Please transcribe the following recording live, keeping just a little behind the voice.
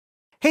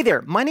Hey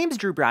there, my name is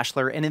Drew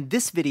Brashler, and in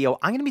this video,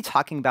 I'm going to be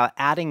talking about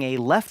adding a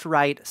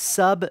left-right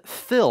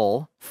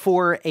sub-fill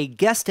for a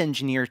guest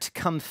engineer to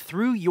come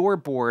through your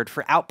board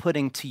for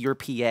outputting to your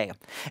PA.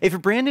 If you're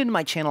brand new to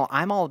my channel,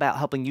 I'm all about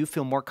helping you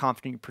feel more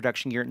confident in your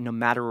production gear no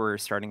matter where you're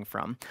starting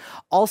from.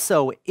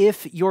 Also,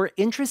 if you're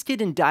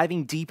interested in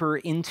diving deeper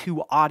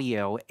into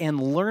audio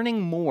and learning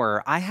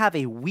more, I have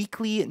a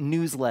weekly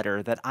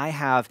newsletter that I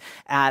have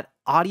at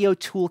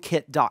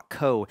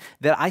audiotoolkit.co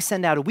that I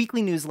send out a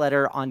weekly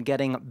newsletter on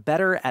getting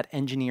better at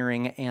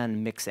engineering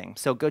and mixing.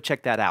 So go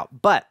check that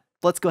out. But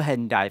let's go ahead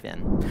and dive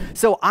in.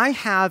 So I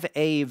have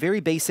a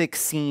very basic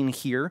scene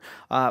here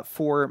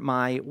for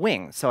my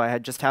wing. So I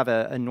just have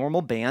a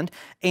normal band,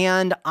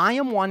 and I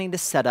am wanting to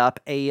set up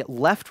a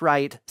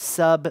left-right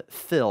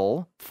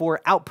sub-fill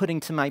for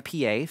outputting to my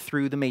PA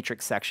through the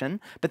matrix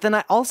section. But then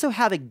I also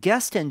have a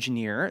guest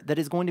engineer that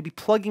is going to be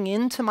plugging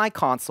into my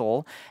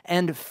console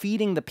and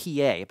feeding the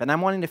PA. But I'm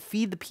wanting to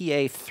feed the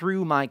PA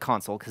through my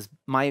console because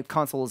my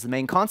console is the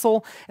main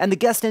console, and the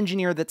guest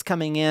engineer that's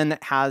coming in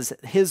has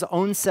his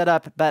own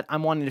setup, but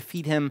I'm wanting to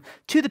feed him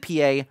to the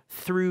PA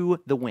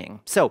through the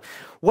wing. So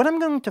what I'm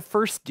going to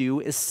first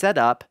do is set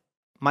up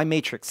my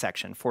matrix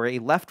section for a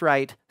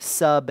left-right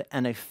sub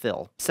and a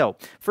fill. So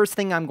first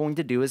thing I'm going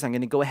to do is I'm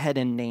going to go ahead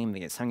and name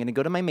these. I'm going to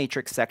go to my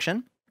matrix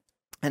section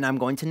and I'm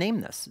going to name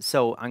this.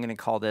 So I'm going to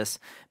call this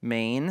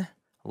main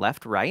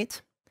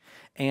left-right,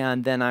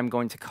 and then I'm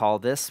going to call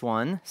this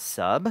one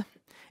sub,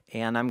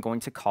 and I'm going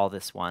to call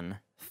this one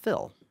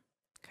fill.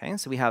 Okay,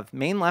 so we have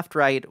main left,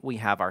 right, we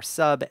have our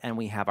sub, and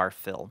we have our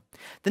fill.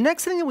 The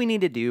next thing that we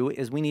need to do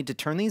is we need to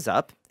turn these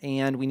up,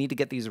 and we need to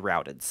get these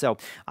routed. So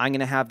I'm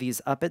going to have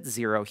these up at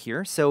 0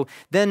 here. So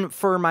then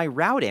for my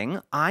routing,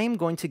 I'm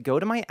going to go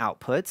to my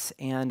outputs,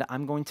 and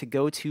I'm going to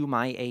go to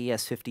my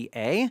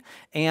AES50A,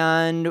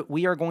 and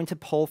we are going to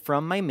pull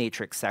from my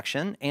matrix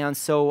section. And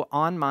so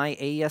on my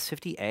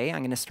AES50A, I'm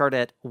going to start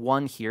at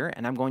 1 here,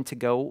 and I'm going to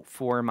go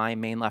for my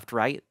main left,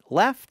 right,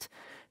 left,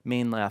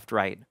 main left,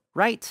 right,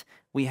 right.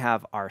 We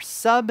have our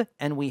sub,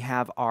 and we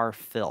have our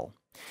fill.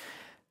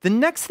 The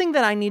next thing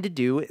that I need to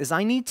do is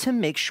I need to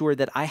make sure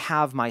that I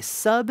have my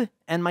sub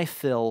and my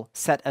fill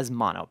set as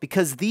mono,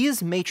 because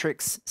these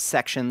matrix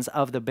sections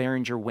of the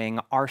Behringer Wing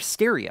are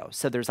stereo,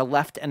 so there's a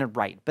left and a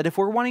right. But if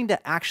we're wanting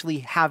to actually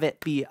have it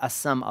be a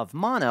sum of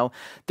mono,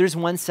 there's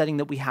one setting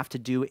that we have to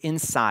do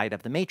inside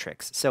of the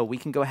matrix. So we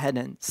can go ahead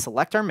and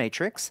select our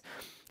matrix,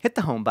 hit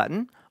the home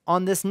button.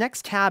 On this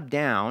next tab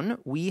down,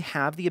 we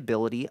have the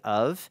ability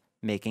of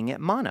making it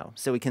mono.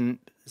 So we can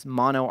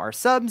mono our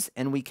subs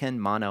and we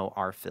can mono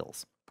our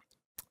fills.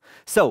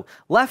 So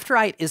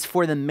left-right is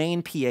for the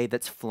main PA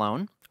that's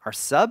flown. Our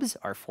subs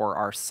are for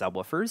our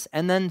subwoofers,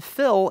 and then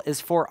fill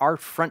is for our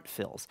front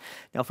fills.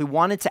 Now, if we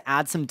wanted to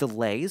add some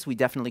delays, we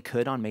definitely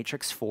could on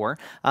Matrix 4,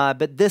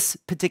 but this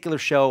particular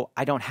show,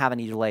 I don't have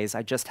any delays.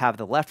 I just have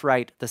the left,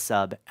 right, the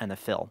sub, and the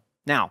fill.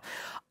 Now,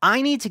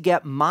 I need to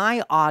get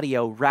my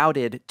audio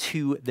routed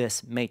to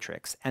this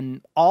matrix,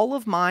 and all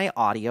of my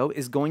audio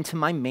is going to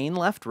my main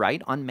left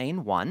right on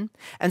main 1.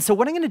 And so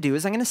what I'm going to do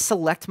is I'm going to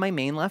select my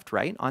main left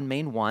right on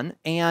main 1,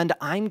 and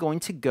I'm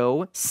going to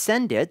go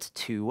send it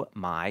to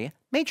my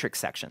matrix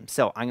section.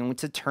 So I'm going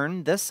to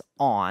turn this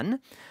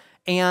on,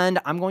 and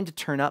I'm going to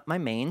turn up my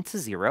main to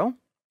 0,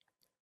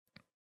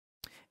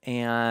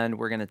 and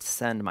we're going to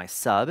send my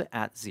sub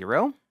at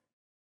 0.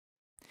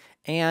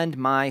 And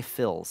my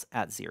fills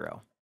at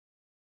 0.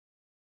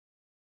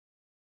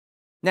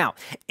 Now,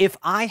 if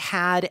I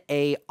had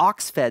a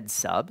aux-fed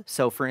sub,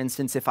 so for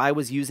instance, if I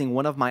was using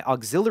one of my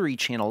auxiliary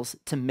channels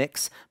to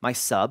mix my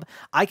sub,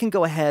 I can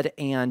go ahead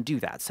and do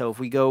that. So if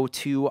we go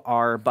to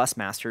our bus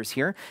masters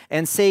here,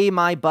 and say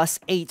my bus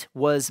 8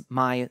 was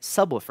my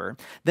subwoofer,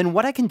 then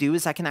what I can do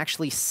is I can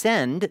actually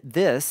send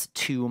this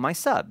to my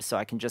sub. So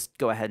I can just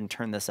go ahead and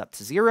turn this up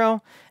to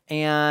 0,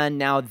 and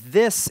now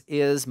this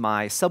is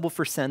my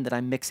subwoofer send that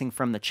I'm mixing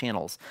from the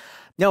channels.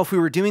 Now, if we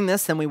were doing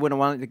this, then we would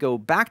want to go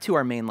back to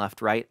our main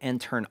left right and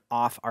turn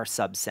off our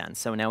sub send.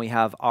 So now we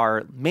have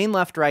our main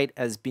left right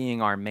as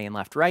being our main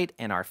left right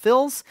and our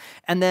fills,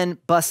 and then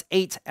bus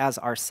 8 as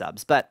our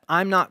subs. But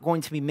I'm not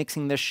going to be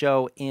mixing this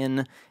show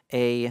in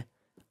a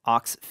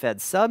aux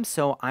fed sub,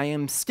 so I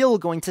am still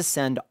going to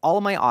send all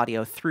of my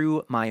audio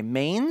through my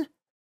main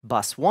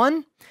bus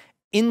 1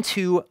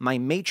 into my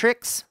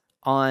matrix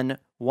on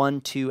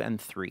 1, 2, and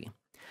 3.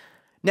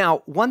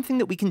 Now, one thing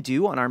that we can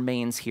do on our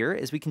mains here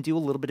is we can do a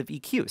little bit of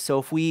EQ. So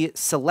if we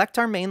select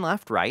our main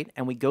left, right,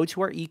 and we go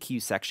to our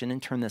EQ section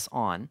and turn this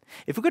on,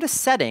 if we go to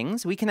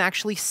settings, we can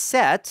actually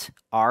set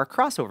our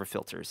crossover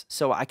filters.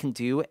 So I can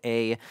do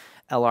a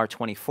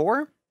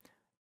LR24,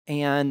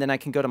 and then I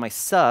can go to my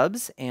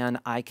subs, and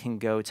I can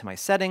go to my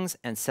settings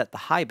and set the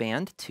high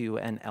band to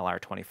an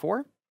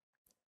LR24.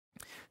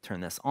 Turn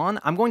this on.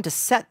 I'm going to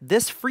set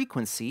this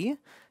frequency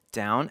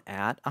down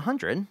at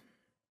 100.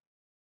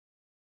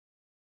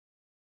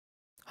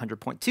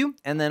 100.2,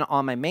 and then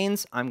on my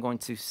mains, I'm going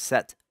to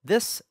set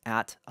this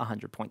at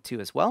 100.2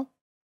 as well.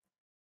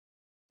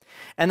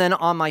 And then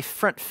on my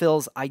front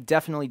fills, I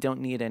definitely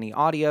don't need any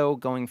audio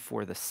going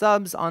for the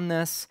subs on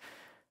this.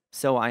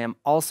 So I am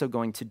also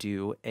going to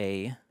do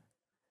a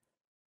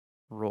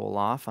roll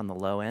off on the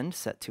low end,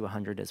 set to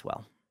 100 as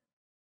well.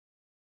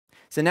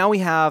 So now we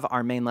have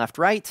our main left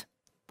right,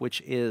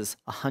 which is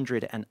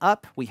 100 and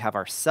up. We have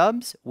our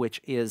subs,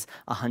 which is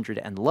 100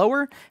 and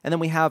lower. And then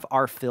we have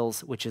our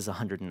fills, which is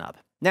 100 and up.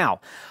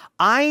 Now,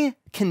 I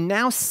can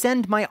now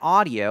send my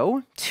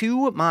audio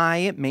to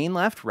my main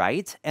left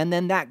right, and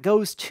then that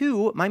goes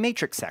to my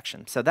matrix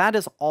section. So that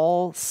is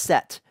all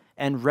set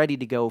and ready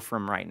to go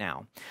from right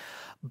now.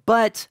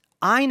 But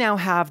I now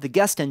have the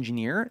guest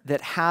engineer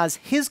that has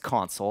his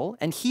console,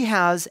 and he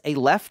has a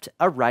left,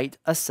 a right,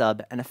 a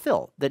sub, and a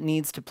fill that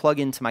needs to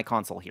plug into my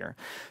console here.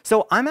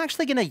 So I'm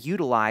actually going to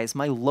utilize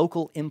my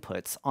local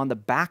inputs on the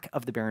back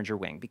of the Behringer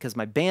Wing because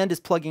my band is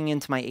plugging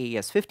into my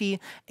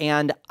AES-50,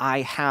 and I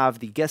have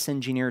the guest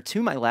engineer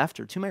to my left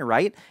or to my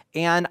right,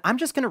 and I'm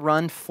just going to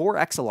run 4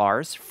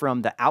 XLRs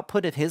from the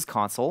output of his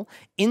console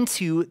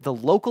into the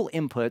local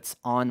inputs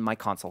on my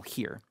console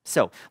here.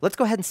 So let's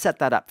go ahead and set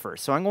that up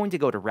first. So I'm going to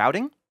go to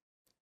routing.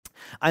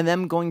 I'm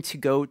then going to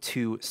go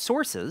to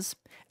sources,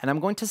 and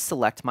I'm going to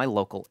select my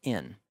local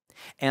in.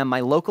 And my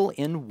local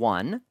in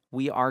 1,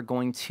 we are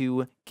going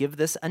to give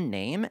this a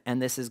name,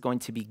 and this is going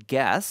to be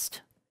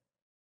guest.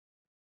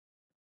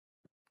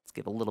 Let's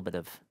give a little bit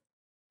of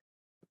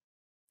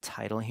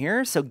title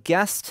here. So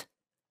guest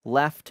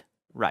left,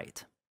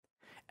 right.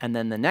 And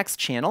then the next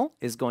channel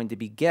is going to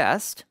be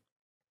guest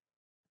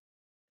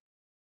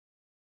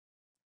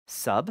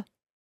sub.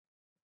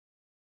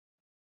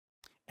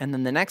 And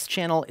then the next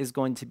channel is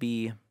going to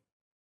be,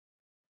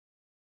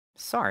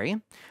 sorry,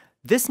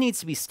 this needs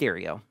to be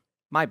stereo.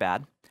 My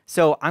bad.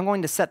 So I'm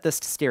going to set this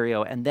to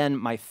stereo, and then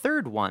my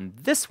third one,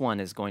 this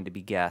one is going to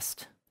be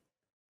guest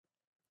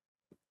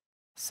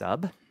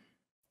sub.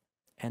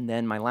 And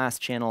then my last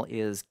channel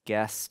is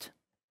guest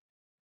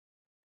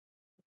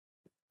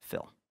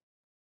fill.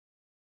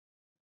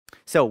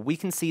 So we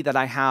can see that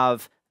I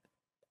have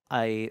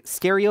a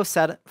stereo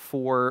set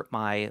for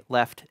my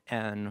left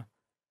and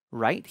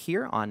right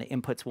here on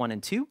inputs 1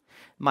 and 2.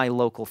 My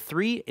local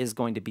 3 is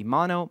going to be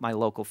mono. My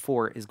local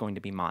 4 is going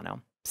to be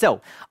mono. So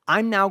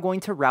I'm now going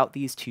to route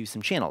these to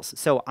some channels.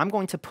 So I'm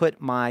going to put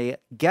my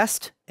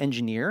guest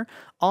engineer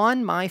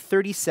on my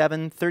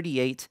 37,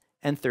 38,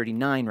 and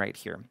 39 right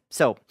here.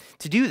 So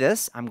to do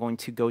this, I'm going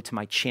to go to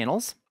my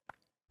channels.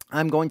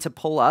 I'm going to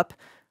pull up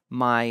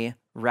my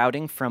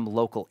routing from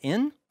local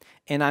in,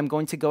 and I'm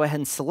going to go ahead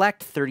and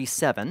select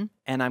 37,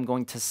 and I'm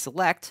going to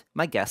select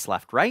my guest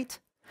left, right.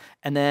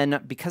 And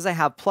then because I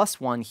have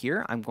 +1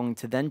 here, I'm going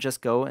to then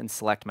just go and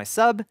select my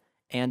sub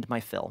and my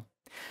fill.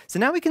 So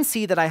now we can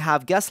see that I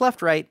have guest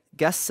left, right,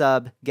 guest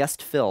sub,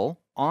 guest fill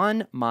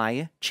on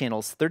my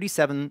channels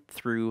 37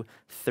 through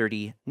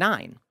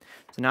 39.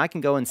 So now I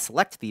can go and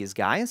select these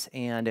guys,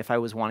 and if I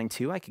was wanting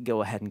to, I could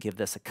go ahead and give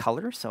this a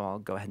color. So I'll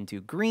go ahead and do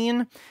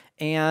green,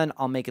 and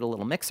I'll make it a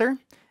little mixer,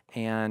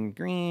 and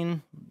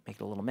green, make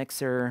it a little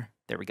mixer.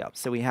 There we go.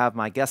 So we have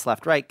my guest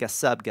left, right, guest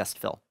sub, guest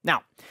fill.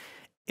 Now,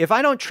 if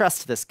I don't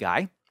trust this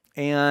guy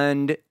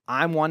and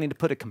I'm wanting to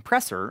put a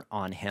compressor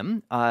on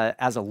him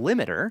as a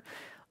limiter,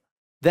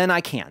 then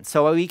I can.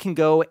 So we can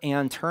go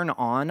and turn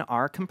on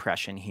our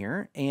compression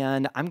here,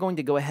 and I'm going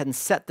to go ahead and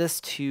set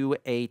this to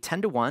a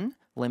 10-to-1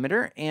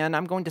 limiter, and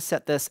I'm going to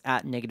set this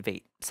at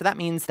 -8. So that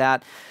means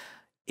that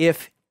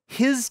if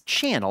his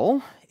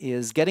channel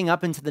is getting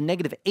up into the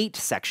 -8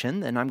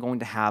 section, then I'm going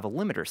to have a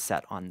limiter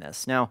set on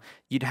this. Now,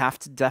 you'd have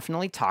to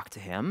definitely talk to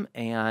him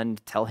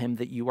and tell him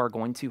that you are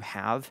going to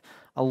have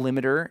a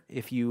limiter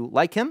if you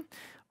like him,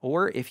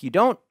 or if you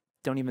don't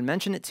even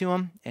mention it to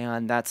him,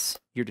 and that's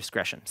your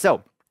discretion.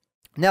 So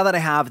now that I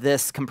have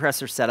this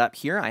compressor set up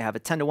here, I have a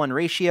 10-to-1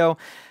 ratio,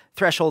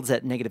 thresholds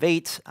at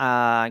 -8,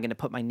 I'm gonna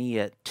put my knee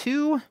at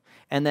 2,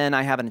 and then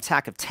I have an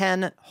attack of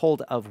 10,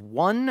 hold of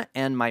 1,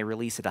 and my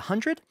release at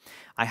 100.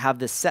 I have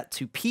this set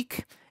to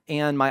peak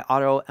and my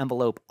auto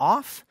envelope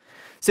off.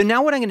 So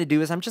now what I'm gonna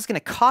do is I'm just gonna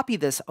copy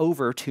this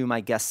over to my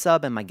guest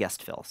sub and my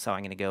guest fill. So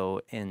I'm gonna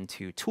go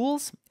into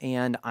tools,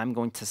 and I'm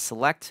going to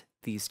select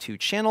these 2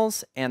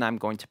 channels, and I'm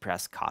going to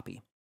press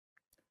copy.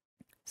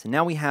 So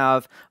now we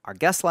have our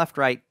guest left,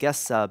 right,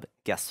 guest sub,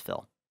 guest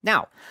fill.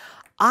 Now,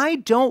 I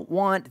don't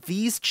want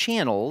these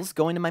channels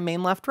going to my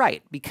main left,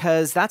 right,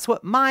 because that's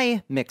what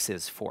my mix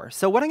is for.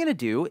 So what I'm going to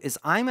do is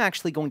I'm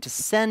actually going to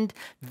send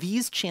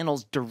these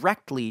channels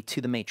directly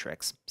to the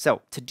matrix.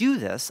 So to do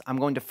this, I'm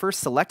going to first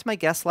select my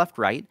guest left,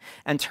 right,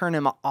 and turn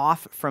him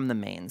off from the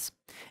mains.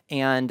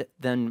 And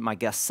then my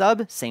guest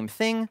sub, same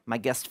thing. My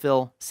guest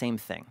fill, same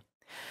thing.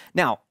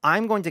 Now,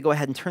 I'm going to go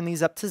ahead and turn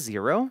these up to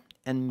 0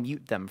 and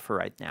mute them for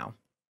right now.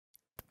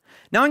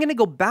 Now I'm going to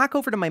go back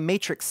over to my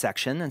matrix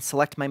section and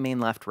select my main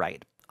left,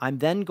 right. I'm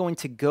then going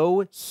to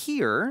go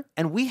here,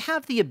 and we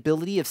have the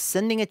ability of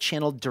sending a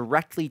channel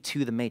directly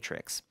to the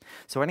matrix.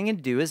 So what I'm going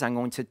to do is I'm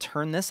going to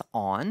turn this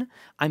on.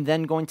 I'm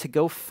then going to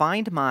go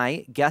find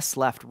my guest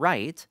left,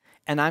 right,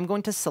 and I'm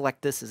going to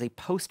select this as a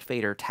post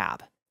fader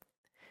tab.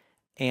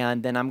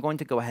 And then I'm going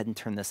to go ahead and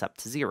turn this up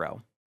to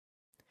 0.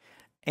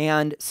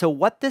 And so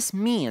what this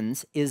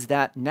means is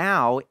that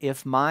now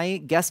if my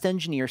guest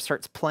engineer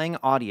starts playing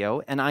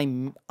audio and I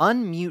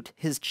unmute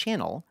his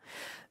channel,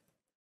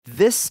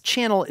 this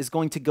channel is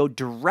going to go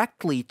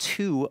directly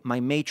to my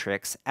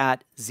matrix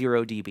at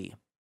 0 dB,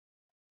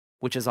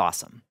 which is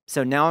awesome.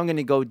 So now I'm going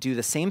to go do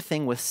the same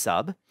thing with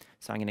sub.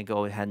 So I'm going to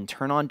go ahead and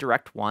turn on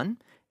direct 1,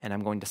 and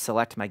I'm going to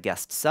select my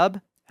guest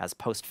sub as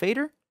post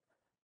fader,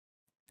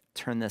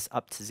 turn this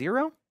up to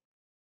 0,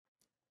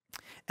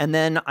 and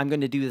then I'm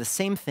going to do the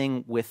same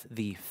thing with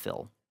the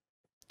fill.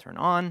 Turn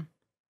on,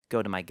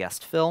 go to my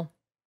guest fill,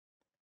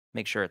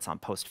 make sure it's on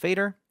post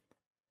fader,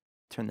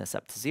 turn this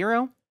up to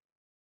 0.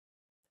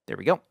 There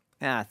we go.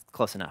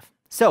 Close enough.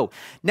 So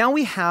now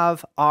we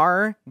have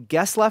our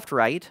guest left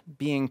right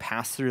being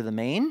passed through the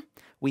main.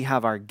 We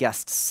have our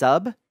guest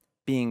sub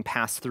being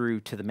passed through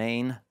to the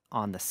main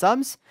on the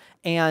subs,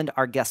 and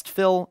our guest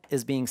fill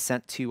is being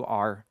sent to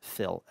our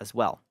fill as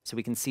well. So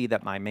we can see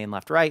that my main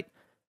left right,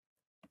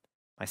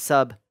 my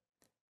sub,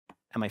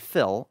 and my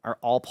fill are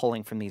all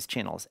pulling from these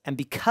channels. And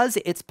because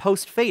it's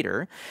post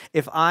fader,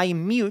 if I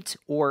mute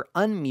or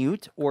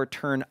unmute or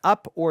turn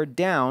up or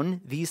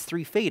down these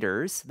 3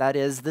 faders, that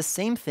is the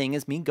same thing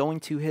as me going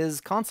to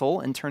his console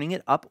and turning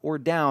it up or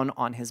down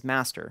on his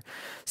master.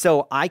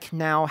 So I can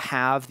now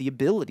have the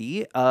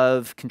ability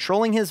of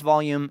controlling his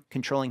volume,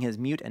 controlling his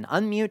mute and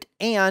unmute,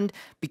 and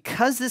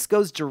because this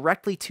goes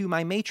directly to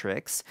my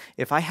matrix,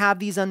 if I have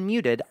these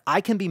unmuted,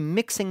 I can be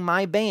mixing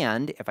my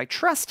band. If I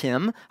trust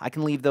him, I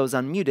can leave those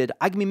unmuted.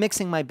 I can be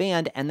mixing my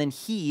band, and then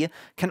he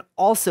can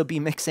also be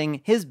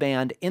mixing his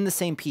band in the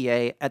same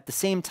PA at the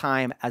same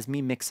time as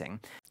me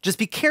mixing. Just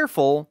be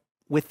careful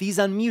with these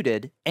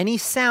unmuted. Any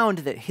sound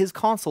that his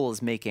console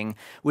is making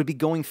would be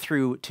going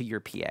through to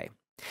your PA.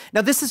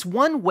 Now, this is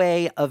one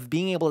way of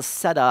being able to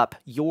set up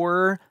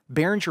your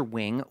Behringer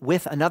Wing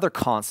with another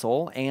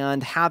console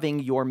and having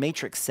your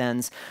matrix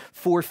sends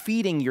for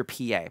feeding your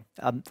PA.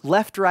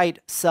 Left-right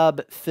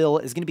sub fill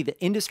is going to be the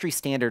industry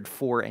standard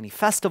for any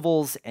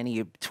festivals,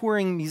 any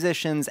touring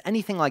musicians,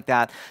 anything like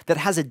that that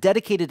has a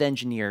dedicated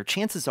engineer.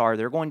 Chances are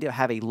they're going to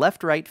have a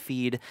left-right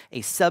feed,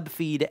 a sub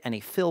feed, and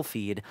a fill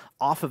feed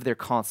off of their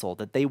console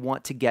that they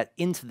want to get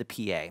into the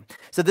PA.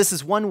 So this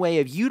is one way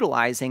of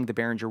utilizing the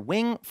Behringer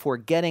Wing for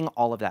getting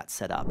all of that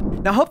set up.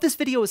 Now, I hope this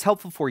video was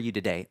helpful for you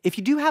today. If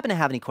you do happen to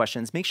have any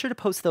questions, make sure to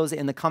post those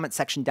in the comment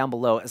section down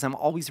below, as I'm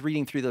always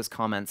reading through those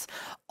comments.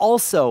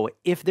 Also,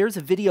 if there's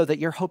a video that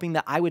you're hoping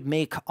that I would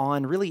make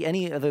on really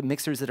any of the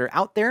mixers that are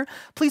out there,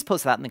 please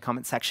post that in the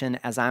comment section,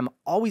 as I'm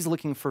always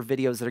looking for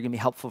videos that are going to be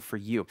helpful for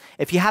you.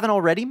 If you haven't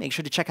already, make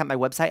sure to check out my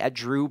website at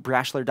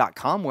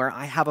drewbrashler.com, where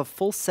I have a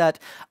full set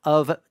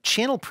of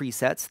channel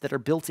presets that are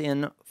built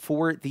in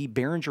for the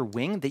Behringer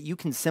Wing that you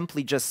can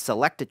simply just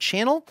select a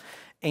channel,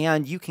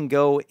 and you can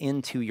go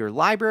into your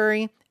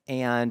library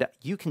and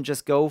you can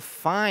just go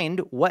find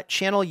what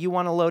channel you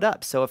want to load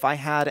up. So if I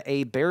had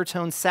a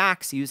baritone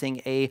sax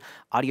using a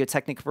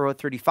Audio-Technica Pro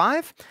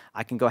 35,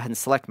 I can go ahead and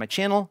select my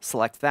channel,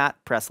 select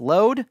that, press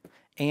load,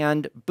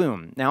 and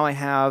boom. Now I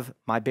have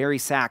my bari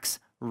sax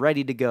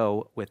ready to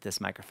go with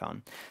this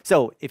microphone.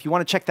 So if you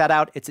want to check that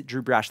out, it's at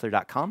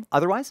drewbrashler.com.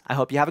 Otherwise, I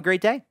hope you have a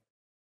great day.